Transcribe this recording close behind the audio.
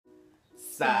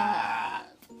What's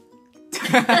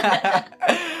up?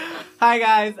 Hi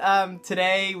guys,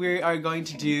 today we are going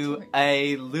to do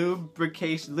a lube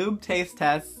taste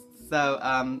test. So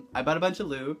I bought a bunch of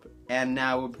lube and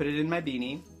now we'll put it in my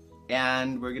beanie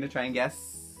and we're gonna try and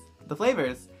guess the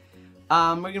flavors.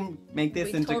 We're gonna make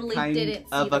this into totally kind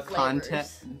of a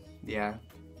contest. Yeah,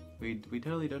 we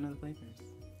totally don't know the flavors.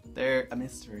 They're a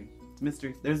mystery. It's a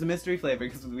mystery. There's a mystery flavor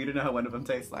because we don't know how one of them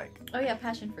tastes like. Oh yeah,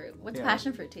 passion fruit. What's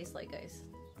passion fruit taste like, guys?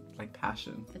 Like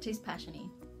passion. It tastes passiony.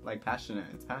 Like passionate.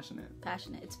 It's passionate.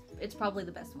 Passionate. It's probably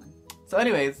the best one. So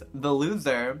anyways, the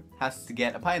loser has to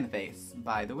get a pie in the face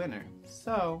by the winner.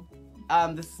 So,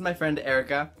 this is my friend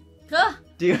Erica. Ah!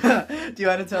 Do you want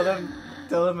to tell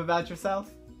them about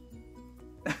yourself?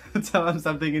 Tell them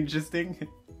something interesting.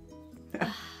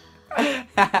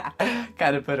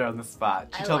 Kind of put her on the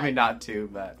spot. She told me not to,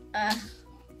 but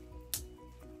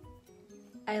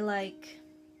I like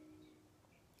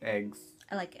eggs.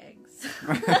 I like eggs.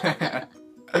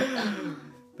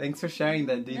 Thanks for sharing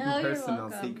that deep and you're personal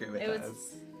welcome. secret with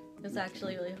us. It was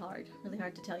actually really hard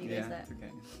to tell you guys that. It's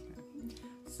okay.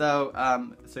 So,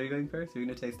 so you're going first? You're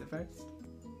gonna taste it first?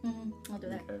 I'll do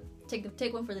that. Okay.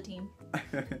 Take one for the team.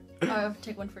 Or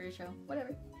take one for your show.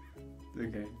 Whatever.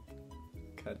 Okay.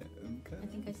 Cut it. I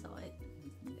think I saw it.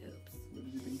 Oops. What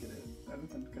did you think it is? I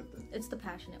don't have to cut this. It's the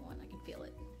passionate one. I can feel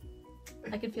it.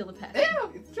 I can feel the passion.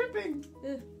 Ew! It's dripping!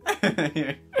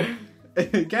 Here.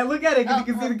 You can't look at it because you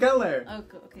can see the color. Oh,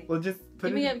 okay. Well, just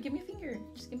put give me a finger.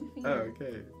 Just give me a finger. Oh,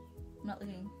 okay. I'm not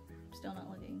looking. I'm still not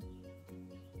looking.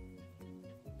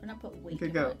 We're not put way Okay,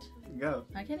 too go. much. Go.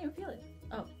 I can't even feel it.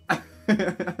 Oh.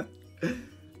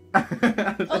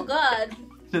 Oh God.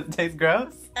 Does it taste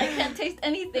gross? I can't taste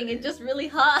anything. It's just really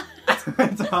hot.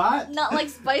 It's hot? Not like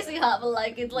spicy hot, but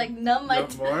like it's like numb my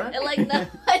tongue. More? It like numb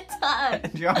my tongue.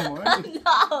 Do you want more?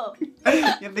 No. You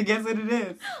have to guess what it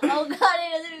is. Oh God,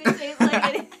 it doesn't even taste like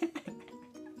anything.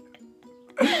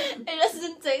 It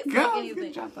doesn't taste like anything.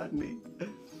 Good job on me.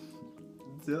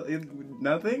 So,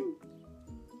 nothing?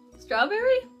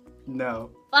 Strawberry?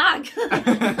 No. Fuck.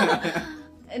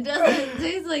 It doesn't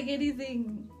taste like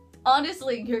anything.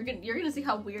 Honestly, you're gonna see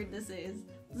how weird this is.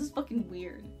 This is fucking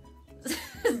weird. This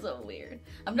is so weird.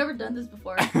 I've never done this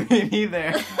before. Me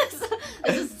neither.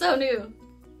 This is so new.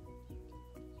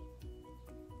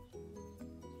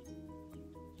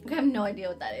 I have no idea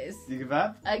what that is. You give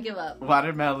up? I give up.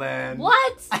 Watermelon.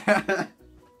 What? That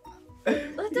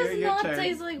does Your not turn.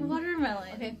 taste like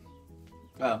watermelon. Okay.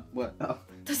 Oh, what? Oh.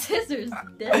 The scissors.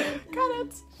 Dead. Got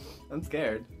it. I'm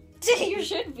scared. You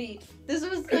should be. This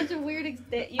was such a weird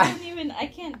extent. You didn't even. I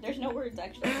can't. There's no words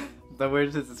actually. The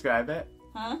words to describe it?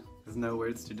 Huh? There's no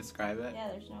words to describe it? Yeah,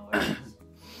 there's no words.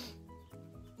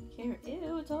 Here,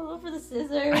 ew, it's all over the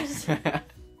scissors.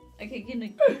 Okay, give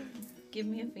me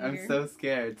a finger. I'm so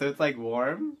scared. So it's like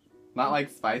warm? Not like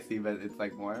spicy, but it's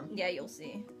like warm? Yeah, you'll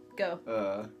see. Go.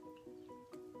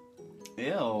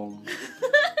 Ew.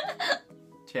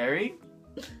 Cherry?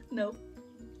 Nope.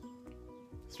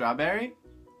 Strawberry?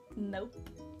 Nope.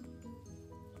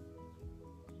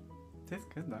 Tastes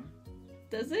good though.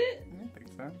 Does it? I think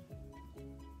so.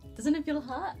 Doesn't it feel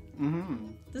hot?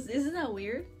 Mm-hmm. Isn't that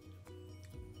weird?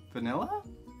 Vanilla?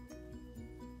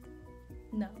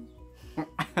 No.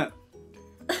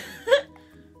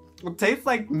 It tastes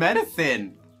like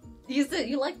medicine. You said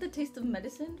you like the taste of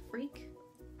medicine, freak?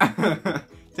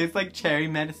 Tastes like cherry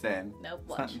medicine. Nope.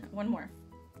 Watch. One more.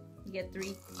 You get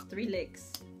three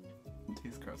licks. It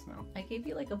tastes gross now. I gave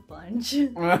you like a bunch.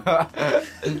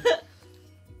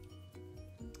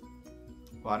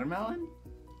 Watermelon?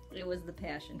 It was the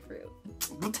passion fruit.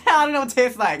 What the hell? I don't know what it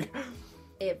tastes like.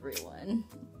 Everyone.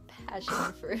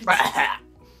 Passion fruit.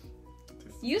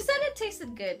 You said it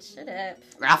tasted good. Shut up.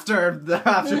 After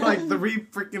like 3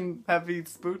 freaking heavy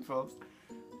spoonfuls.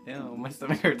 Ew, my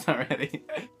stomach hurts already.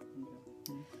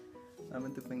 I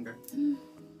went the finger.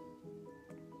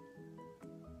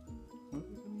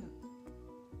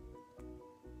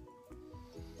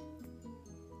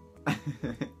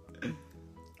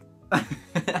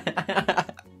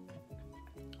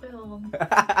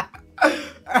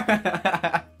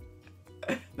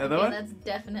 Another one? That's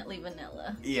definitely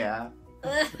vanilla. Yeah.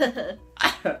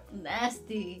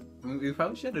 Nasty. We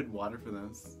probably should have water for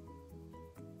those.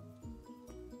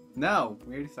 No,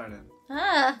 we already started.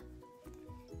 Ah.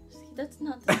 See, that's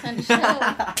not the kind of show.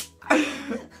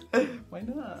 Why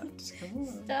not? Come on.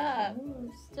 Stop.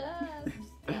 Stop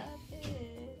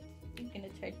it. You're gonna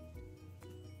try.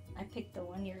 I picked the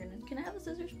one you're gonna. Can I have the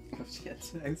scissors? Oh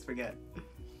shit, I always forget.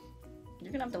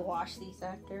 You're gonna have to wash these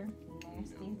after.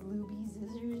 Nasty, lubey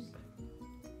scissors.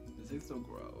 This is so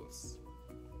gross.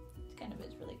 It kind of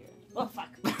is really good. Oh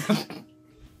fuck.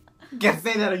 Can't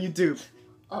say that on YouTube.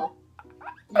 Oh.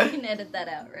 You can edit that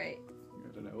out, right? I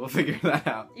don't know. We'll figure that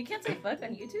out. You can't say fuck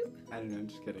on YouTube? I don't know. I'm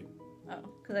just kidding. Oh,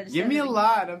 because I just Give me a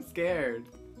lot. I'm scared.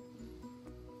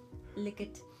 Lick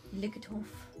it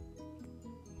off.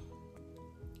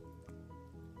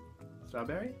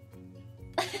 Strawberry?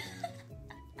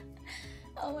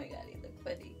 Oh my god, you look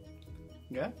funny.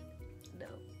 Yeah? No.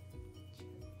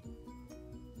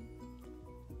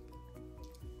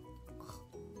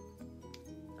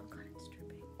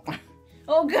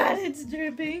 Oh god, it's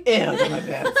dripping. Ew, it's on my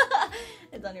pants.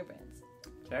 It's on your pants.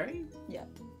 Cherry? Yep.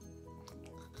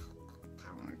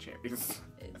 I want cherries.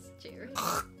 It's cherry.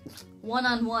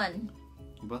 1-on-1.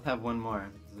 We both have one more.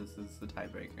 This is the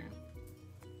tiebreaker.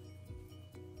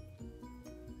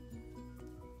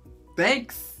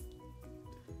 Thanks!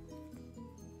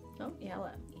 Oh, yell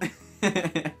at me.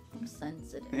 I'm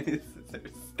sensitive.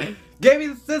 Scissors. Give me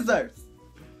the scissors!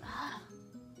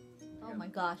 Oh my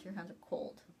gosh, your hands are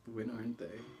cold. When aren't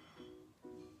they?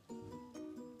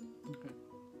 Okay.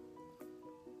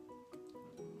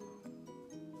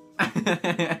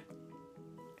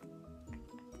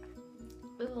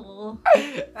 Ew.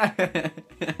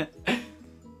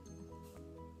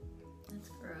 That's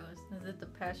gross. Is it the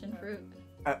passion fruit?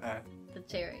 The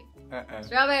cherry?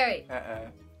 Strawberry?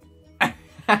 You're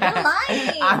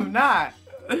lying! I'm not!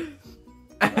 What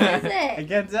is it? I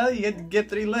can't tell you. You have to get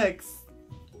 3 licks.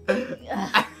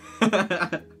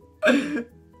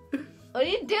 What are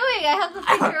you doing? I have the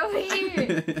finger over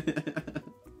here.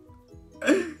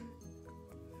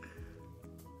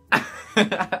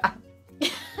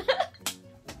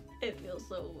 It feels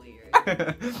so weird.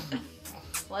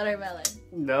 Watermelon.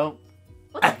 Nope.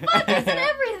 What the fuck? I said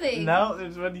everything. No,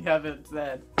 there's one you haven't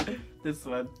said. This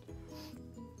one.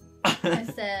 I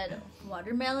said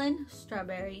watermelon,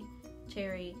 strawberry,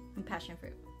 cherry, and passion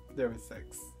fruit. There was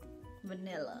 6.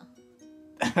 Vanilla.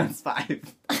 That's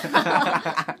 5.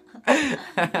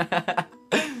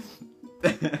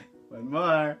 One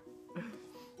more.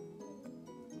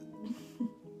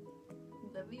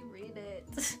 Let me read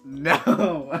it.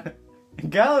 No.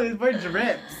 Go, it's for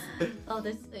drips. Oh,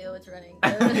 this. Ew, it's running.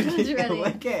 It's running.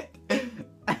 Look it.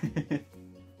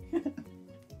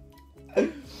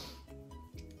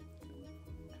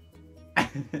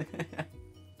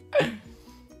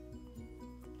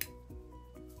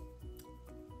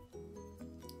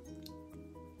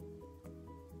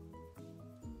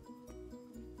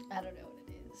 I don't know what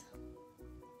it is.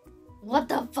 What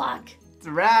the fuck? It's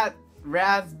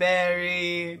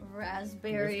raspberry.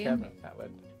 Raspberry. Where's Kevin? That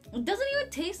one. It doesn't even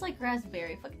taste like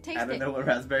raspberry. Fucking taste it. I don't know what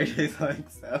raspberry tastes like,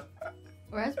 so.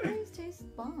 Raspberries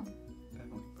taste bomb.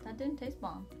 That didn't taste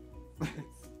bomb.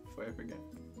 Before I forget.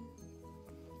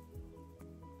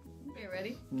 Are you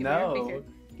ready? No.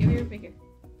 Give me your finger.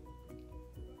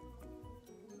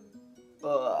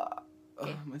 Ugh.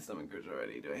 Okay. My stomach hurts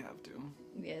already. Do I have to?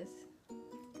 Yes.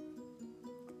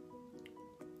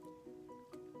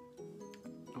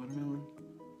 Watermelon?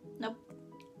 Nope.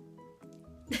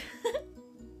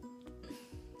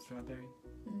 Strawberry?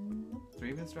 Nope. Is there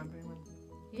even a strawberry one?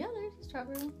 Yeah, there's a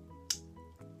strawberry one.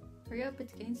 Hurry up,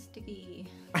 it's getting sticky.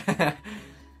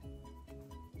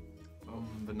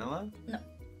 Vanilla? No.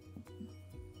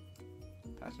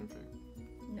 Passion fruit?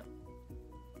 No.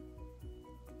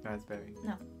 Raspberry?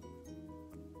 No.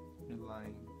 You're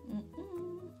lying.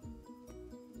 Mm-mm.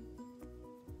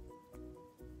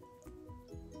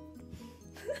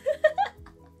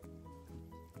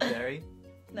 Cherry?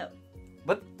 No.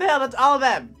 What the hell? That's all of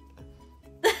them!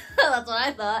 That's what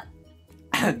I thought.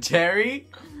 Cherry?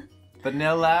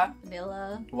 Vanilla?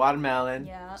 Vanilla. Watermelon?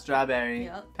 Yeah. Strawberry?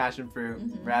 Yep. Passion fruit?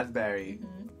 Mhm. Raspberry?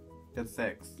 Mm-hmm. That's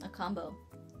 6. A combo.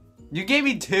 You gave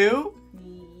me 2?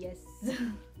 Yes.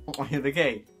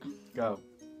 Okay. Go.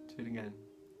 Do it again.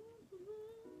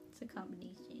 It's a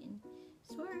combination.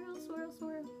 Swirl, swirl,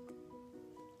 swirl.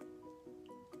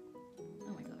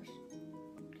 Oh my gosh.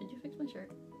 Could you fix my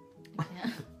shirt? I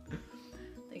can't.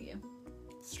 Thank you.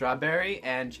 Strawberry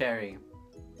and cherry.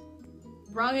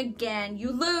 Wrong again.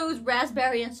 You lose.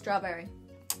 Raspberry and strawberry.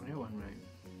 I got one right.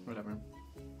 Whatever.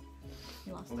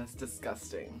 You lost. Well, that's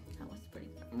disgusting. That was pretty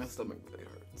gross. My stomach really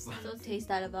hurts. So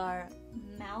taste out of our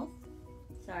mouth.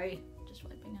 Sorry, just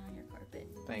wiping on your carpet.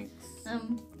 Thanks.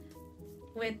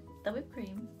 With the whipped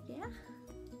cream. Yeah.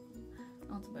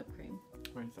 I want some whipped cream.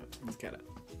 Where is that? Let's get it.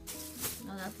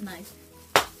 Oh, that's nice.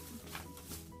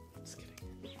 Just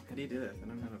kidding. How do you do this? I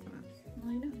don't know how to finesse.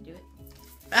 Well, you know how to do it.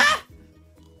 Ah!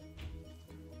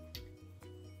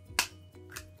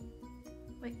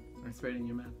 Wait. I sprayed it in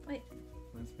your mouth. Wait.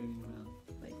 I sprayed it in your mouth.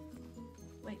 Wait.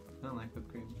 Wait. I don't like whipped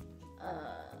cream.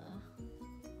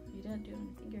 You didn't do it on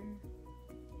your finger.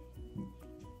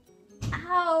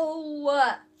 Ow!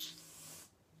 Let's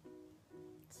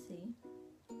see.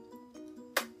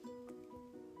 I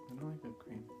don't like whipped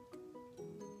cream.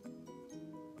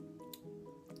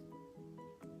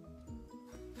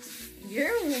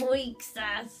 You're weak,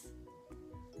 Sass.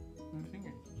 My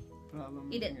finger. Put it all on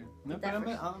my Eat it. finger. No, Eat put it that on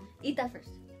my first. arm. Eat that first.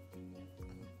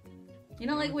 You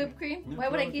don't like whipped cream? No, Why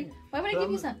would I put it give? on Why would I Put it give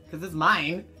on you my- some? Cause it's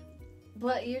mine.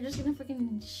 But you're just gonna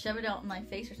freaking shove it out in my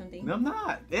face or something. No, I'm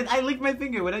not. I licked my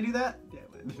finger. Would I do that? Yeah,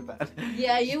 it bad.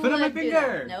 Yeah, you Put it would on my do that.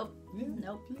 finger. Nope. Yeah.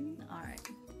 Nope. All right.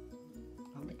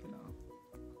 I'll lick it off.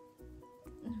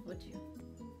 Would you?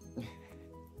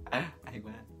 I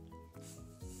went.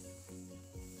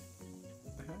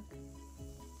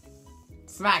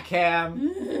 Smack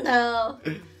him. No.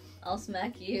 I'll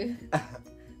smack you.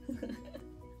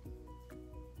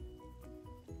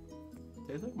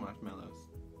 Tastes like marshmallows.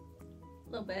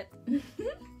 A little bit.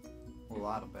 A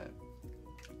lot of it.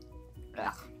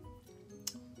 Ugh.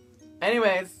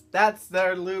 Anyways, that's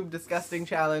their lube disgusting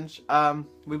challenge.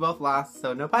 We both lost,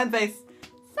 so no pine face.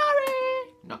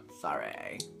 Sorry. Not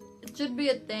sorry. It should be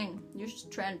a thing. You should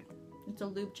trend. It's a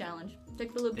lube challenge.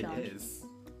 Take the lube It challenge. is.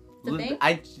 The thing?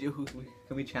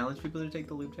 Can we challenge people to take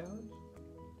the lube challenge?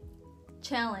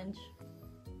 Challenge.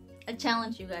 I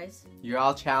challenge you guys. You're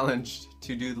all challenged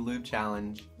to do the lube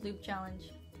challenge. Lube challenge.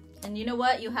 And you know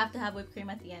what? You have to have whipped cream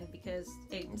at the end because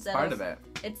it It's settles. part of it.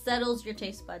 It settles your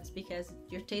taste buds because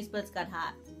your taste buds got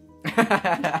hot.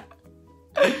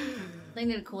 They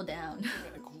need to cool down.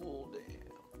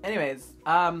 Anyways,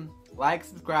 like,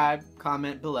 subscribe,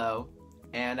 comment below,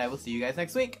 and I will see you guys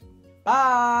next week.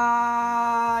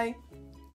 Bye!